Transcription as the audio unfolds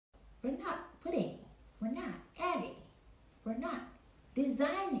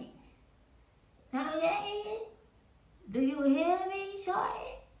designing. Okay? Do you hear me,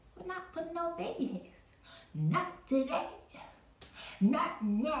 shorty? We're not putting no baby hairs. Not today. Not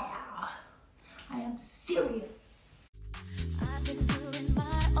now. I am serious. I've been doing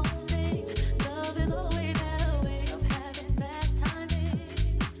my own thing. Love is always had a way of having bad timing.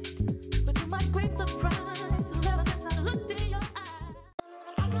 But to my great surprise, ever since I looked in your eyes.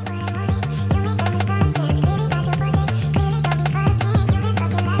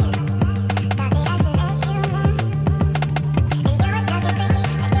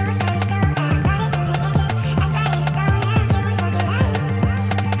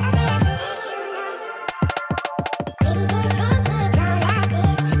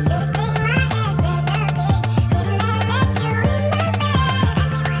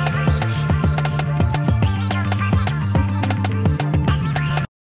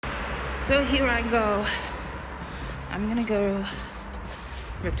 So here I go. I'm gonna go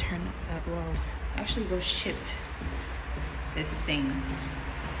return, actually go ship this thing.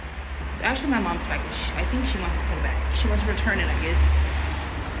 It's actually my mom's package. I think she wants to put it back. She wants to return it, I guess.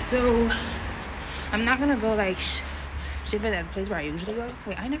 So I'm not gonna go like ship it at the place where I usually go.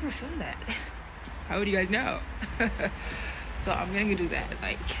 Wait, I never filmed that. How would you guys know? So I'm gonna go do that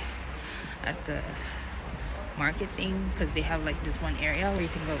like at the market thing, because they have like this one area where you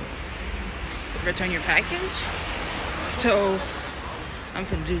can go return your package. So I'm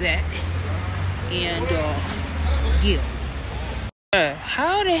gonna do that. And yeah,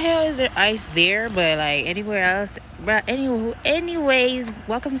 how the hell is there ice there but like anywhere else? But anyways,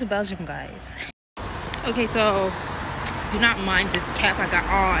 welcome to Belgium, guys. Okay, so do not mind this cap I got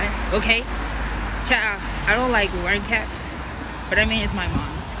on, okay? Child, I don't like wearing caps, but I mean it's my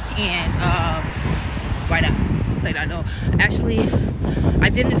mom's, and why not? It's like I know. Actually, I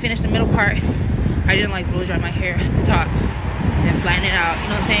didn't finish the middle part. I didn't like blow dry my hair at the top and flatten it out, you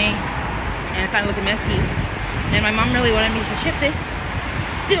know what I'm saying? And it's kind of looking messy. And my mom really wanted me to chip this,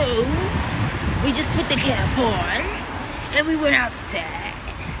 so we just put the cap on and we went outside.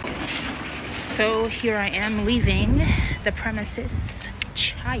 So here I am leaving the premises,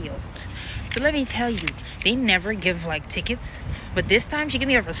 child. So let me tell you, they never give like tickets, but this time she gave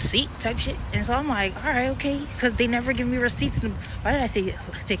me a receipt type shit. And so I'm like, all right, okay, because they never give me receipts. Why did I say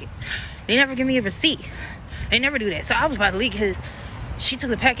ticket? They never give me a receipt. They never do that. So I was about to leave because she took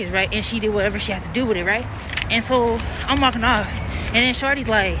the package, right? And she did whatever she had to do with it, right? And so I'm walking off, and then Shorty's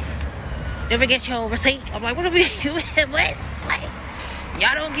like, never get your receipt. I'm like, what do we what? Like,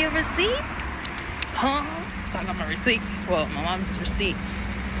 y'all don't give receipts? Huh? So I got my receipt. Well, my mom's receipt.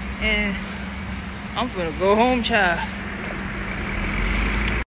 And I'm finna go home, child.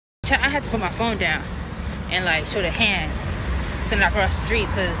 I had to put my phone down and like show the hand sitting across the street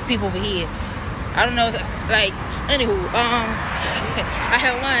to people over here. I don't know, like, anywho, I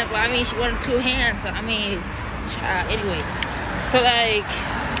had one, but I mean, she wanted two hands, so I mean, child, anyway. So like,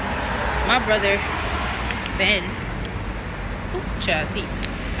 my brother, Ben, child, see,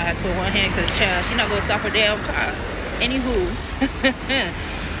 I had to put one hand because child, she not gonna stop her damn car. Anywho,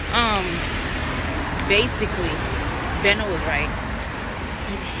 basically, Benno was right.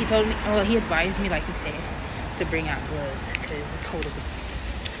 He told me, well, he advised me, like he said, to bring out gloves because it's cold as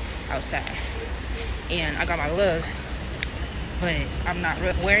outside. And I got my gloves, but I'm not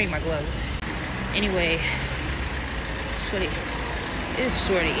wearing my gloves. Anyway, Shorty, it's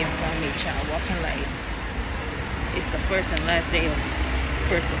Shorty in front of me, child, walking like it's the first and last days.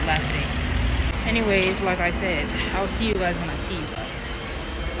 Anyways, like I said, I'll see you guys when I see you guys.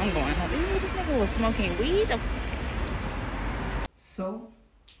 I'm going home. Ew, this nigga was smoking weed. So,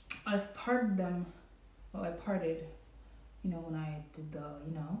 I've parted them. Well, I parted, you know, when I did the,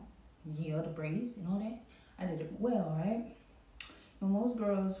 you know, the braids and all that. I did it well, right? And most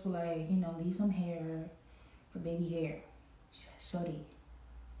girls will like, you know, leave some hair for baby hair. Shorty,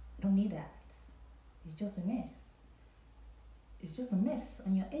 you don't need that. It's just a mess. It's just a mess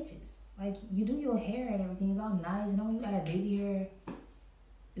on your edges. Like, you do your hair and everything, it's all nice, and then when you add baby hair,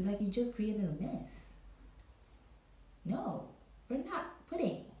 it's like you just created a mess. No, we're not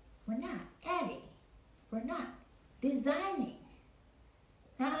putting, we're not adding, we're not designing.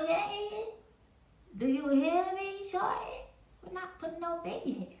 Okay? Do you hear me, shorty? We're not putting no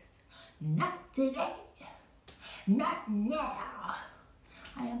baby hairs. Not today. Not now.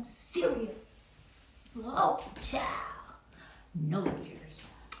 I am serious. Oh, child. No ears.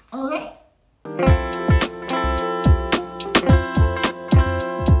 Okay?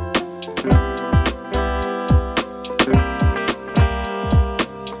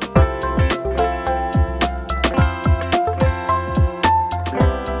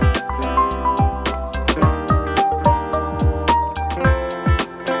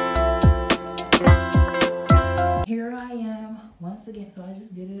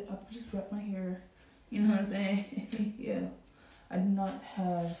 You know what I'm saying? Yeah. I do not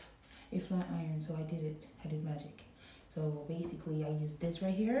have a flat iron, so I did it. I did magic. So basically, I use this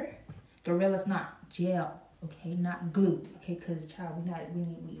right here. Gorilla's not gel, okay? Not glue, okay? Cause child, we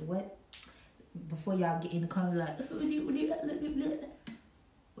what? Before y'all get in the comment like,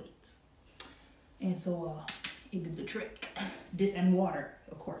 wait. And so it did the trick. This and water,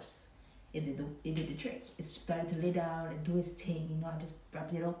 of course. It did the trick. It started to lay down and do its thing. You know, I just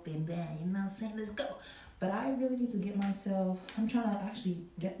wrapped it up and then, you know what I'm saying? Let's go. But I really need to get myself, I'm trying to actually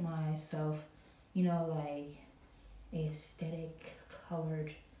get myself, you know, like aesthetic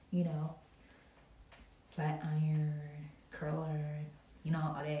colored, you know, flat iron, curler, you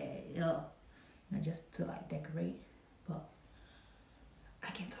know, all that, you know, just to like decorate. But I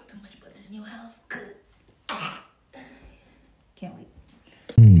can't talk too much about this new house. Can't wait.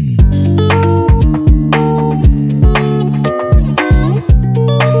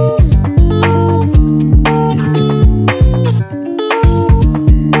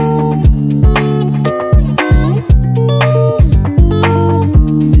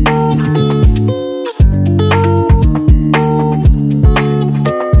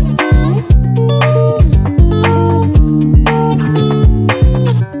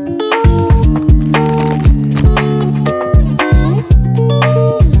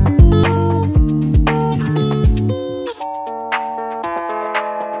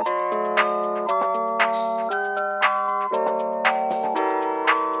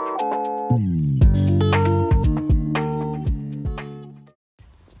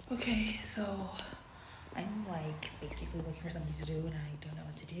 Okay, so I'm like basically looking for something to do and I don't know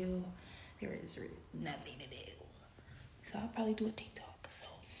what to do. There is really nothing to do. So I'll probably do a TikTok. So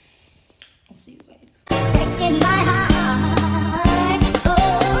I'll see you guys. Breaking my heart. Oh,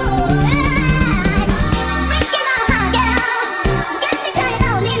 breaking my heart, yeah. Get me turning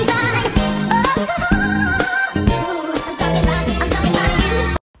on inside. Oh, I'm talking about you.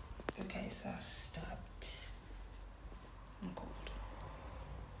 Okay, so I stopped. I'm cold.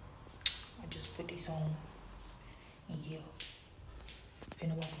 I just put these on and yeah.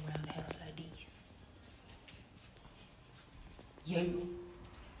 Finna walk around the house like this. Yeah.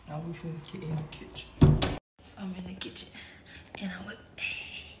 Now we finna get in the kitchen. I'm in the kitchen and I'm like,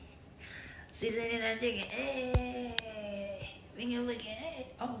 hey, seasoning that chicken, hey, finger looking, hey.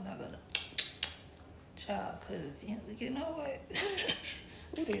 Oh, not gonna, child, cause you know what?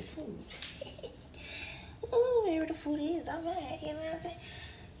 Ooh, there's food. Ooh, whatever the food is, I'm mad. You know what I'm saying?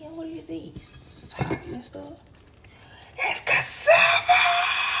 Yeah, what do you see? It's hot and stuff. It's cassava.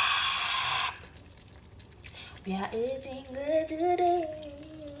 We are eating good today.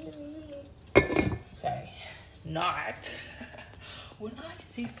 Sorry, not. When I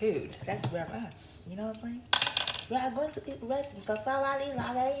see food, that's where I'm at. You know what I'm saying? We are going to eat rice and cassava.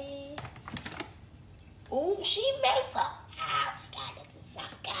 Oh, she makes up. Oh my God, this is so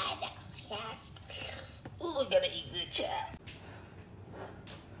good. Oh, we're gonna eat good, child.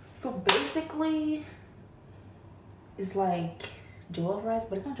 So basically, it's like jollof rice,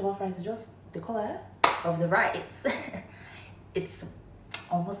 but it's not jollof rice. It's just the color of the rice. It's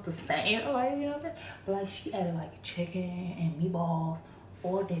almost the same, like, you know what I'm saying? But like she added like chicken and meatballs,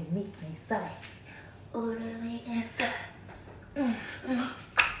 all the meats inside. All the meat inside.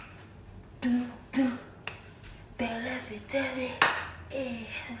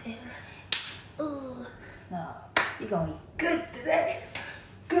 Ooh. No, you're gonna eat good today.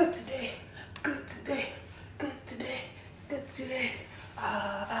 Good today. Good today. Good today. Good today.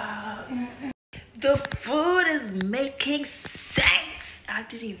 The food is making sense. I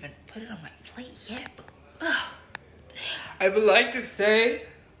didn't even put it on my plate yet, but I would like to say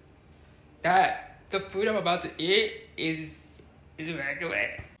that the food I'm about to eat is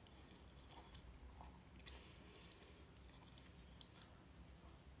immaculate.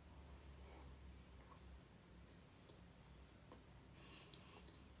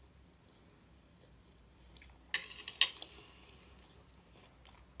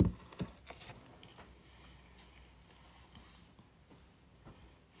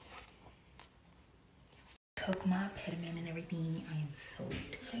 Took my pediment and everything. I am so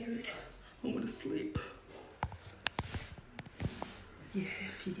tired. I want to sleep. Yeah,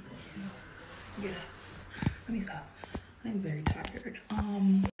 get up. Let me stop. I'm very tired.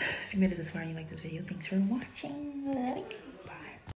 If you made it this far and you like this video, thanks for watching. Love you.